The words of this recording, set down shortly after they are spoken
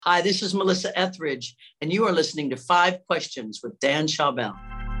Hi, this is Melissa Etheridge, and you are listening to 5 Questions with Dan Schawbel.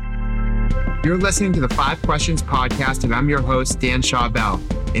 You're listening to the 5 Questions podcast, and I'm your host, Dan Schawbel.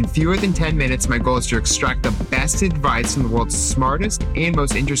 In fewer than 10 minutes, my goal is to extract the best advice from the world's smartest and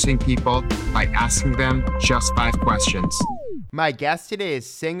most interesting people by asking them just 5 questions. My guest today is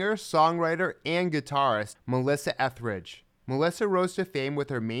singer, songwriter, and guitarist, Melissa Etheridge. Melissa rose to fame with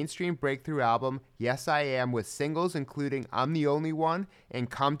her mainstream breakthrough album, Yes I Am, with singles including I'm the Only One and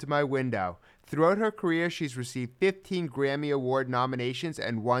Come to My Window. Throughout her career, she's received 15 Grammy Award nominations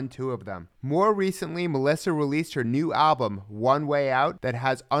and won 2 of them. More recently, Melissa released her new album, One Way Out, that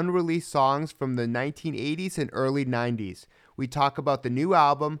has unreleased songs from the 1980s and early 90s. We talk about the new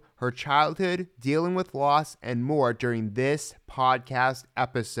album, her childhood, dealing with loss, and more during this podcast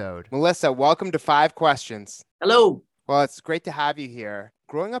episode. Melissa, welcome to 5 Questions. Hello. Well, it's great to have you here.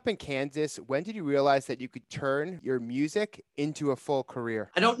 Growing up in Kansas, when did you realize that you could turn your music into a full career?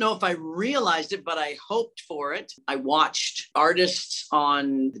 I don't know if I realized it, but I hoped for it. I watched artists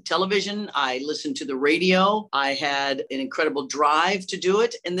on the television. I listened to the radio. I had an incredible drive to do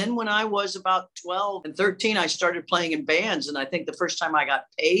it. And then when I was about 12 and 13, I started playing in bands. And I think the first time I got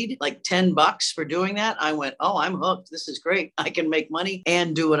paid like $10 for doing that, I went, oh, I'm hooked. This is great. I can make money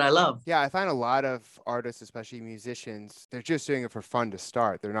and do what I love. Yeah, I find a lot of artists, especially musicians, they're just doing it for fun to start.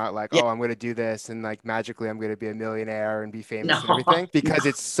 They're not like, oh, I'm going to do this and like magically I'm going to be a millionaire and be famous and everything, because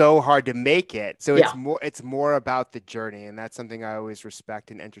it's so hard to make it. So it's more about the journey. And that's something I always respect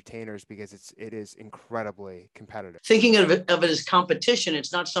in entertainers, because it is incredibly competitive. Thinking of it as competition,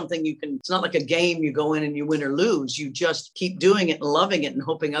 it's not something it's not like a game you go in and you win or lose. You just keep doing it and loving it and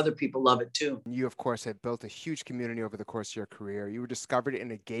hoping other people love it too. You, of course, have built a huge community over the course of your career. You were discovered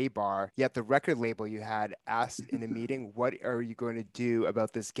in a gay bar, yet the record label you had asked in a meeting, what are you going to do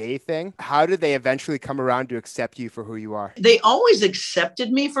about this gay thing? How did they eventually come around to accept you for who you are? They always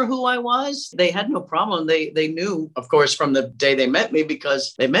accepted me for who I was. They had no problem. They knew, of course, from the day they met me,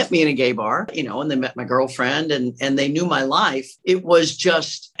 because they met me in a gay bar, and they met my girlfriend and they knew my life. It was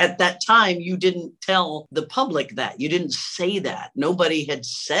just at that time, you didn't tell the public that. You didn't say that. Nobody had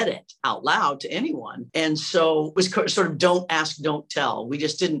said it out loud to anyone. And so it was sort of don't ask, don't tell. We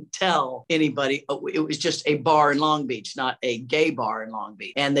just didn't tell anybody. It was just a bar in Long Beach, not a gay bar in Long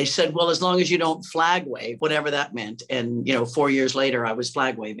Beach. And they said, well, as long as you don't flag wave, whatever that meant. And, 4 years later, I was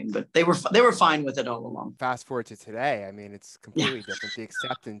flag waving, but they were fine with it all along. Fast forward to today. I mean, it's completely different. The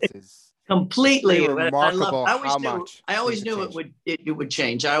acceptance is completely remarkable. I always knew it would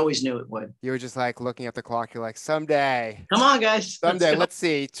change. I always knew it would. You were just like looking at the clock. You're like, someday. Come on, guys. Someday. Let's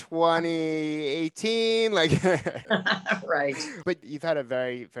see. 2018. Like, right. But you've had a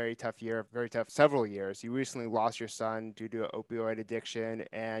very, very tough year, very tough several years. You recently lost your son due to opioid addiction,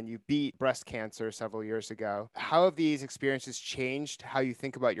 and you beat breast cancer several years ago. How have these experiences changed how you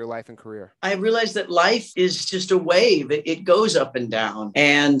think about your life and career? I realized that life is just a wave. It goes up and down,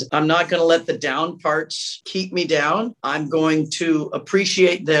 and I'm not going to let the down parts keep me down. I'm going to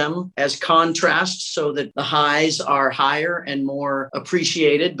appreciate them as contrasts so that the highs are higher and more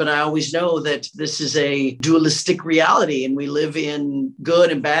appreciated. But I always know that this is a dualistic reality, and we live in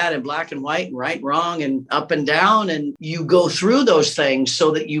good and bad and black and white and right and wrong and up and down. And you go through those things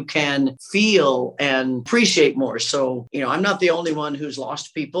so that you can feel and appreciate more. So, I'm not the only one who's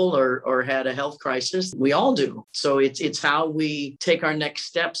lost people or had a health crisis. We all do. So it's how we take our next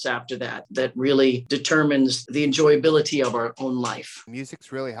steps after that really determines the enjoyability of our own life.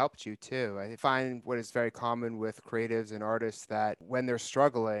 Music's really helped you too. I find what is very common with creatives and artists that when they're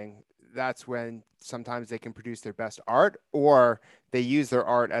struggling, that's when sometimes they can produce their best art, or they use their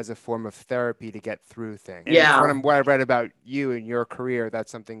art as a form of therapy to get through things. And what I read about you and your career,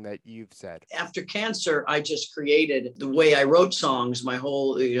 that's something that you've said. After cancer, I just created the way I wrote songs. My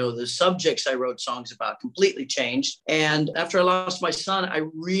whole, the subjects I wrote songs about completely changed. And after I lost my son, I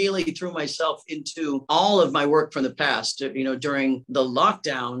really threw myself into all of my work from the past. During the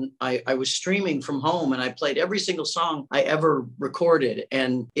lockdown, I was streaming from home, and I played every single song I ever recorded.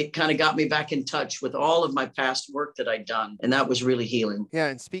 And it kind of got me back in touch with all of my past work that I'd done. And that was really healing. Yeah.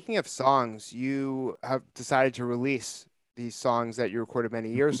 And speaking of songs, you have decided to release these songs that you recorded many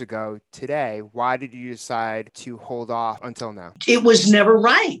years ago today. Why did you decide to hold off until now? It was never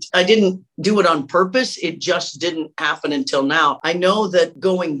right. I didn't do it on purpose. It just didn't happen until now. I know that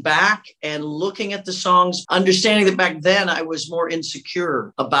going back and looking at the songs, understanding that back then I was more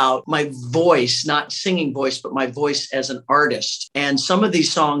insecure about my voice, not singing voice, but my voice as an artist. And some of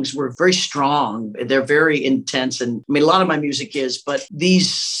these songs were very strong. They're very intense. And a lot of my music is, but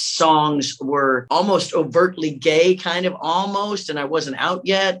these songs were almost overtly gay, kind of almost, and I wasn't out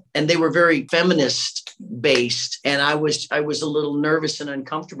yet. And they were very feminist based, and I was a little nervous and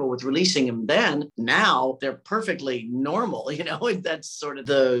uncomfortable with releasing them then. Now they're perfectly normal, and that's sort of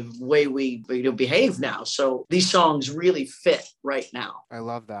the way we behave now. So these songs really fit right now. I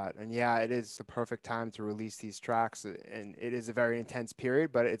love that. And yeah, it is the perfect time to release these tracks. And it is a very intense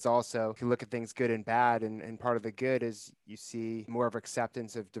period, but it's also, if you look at things good and bad, and part of the good is you see more of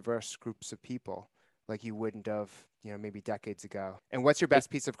acceptance of diverse groups of people like you wouldn't have, maybe decades ago. And what's your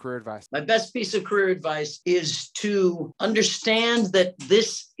best piece of career advice? My best piece of career advice is to understand that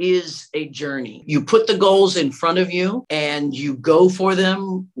this is a journey. You put the goals in front of you and you go for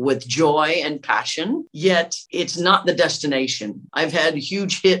them with joy and passion, yet it's not the destination. I've had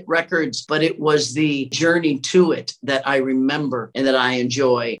huge hit records, but it was the journey to it that I remember and that I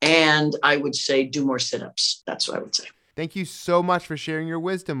enjoy. And I would say do more sit-ups. That's what I would say. Thank you so much for sharing your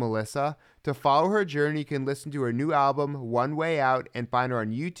wisdom, Melissa. To follow her journey, you can listen to her new album, One Way Out, and find her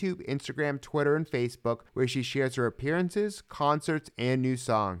on YouTube, Instagram, Twitter, and Facebook, where she shares her appearances, concerts, and new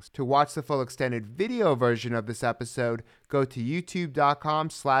songs. To watch the full extended video version of this episode, go to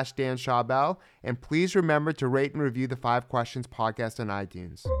youtube.com/Dan Schawbel, and please remember to rate and review the 5 Questions podcast on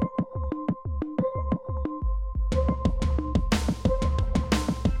iTunes.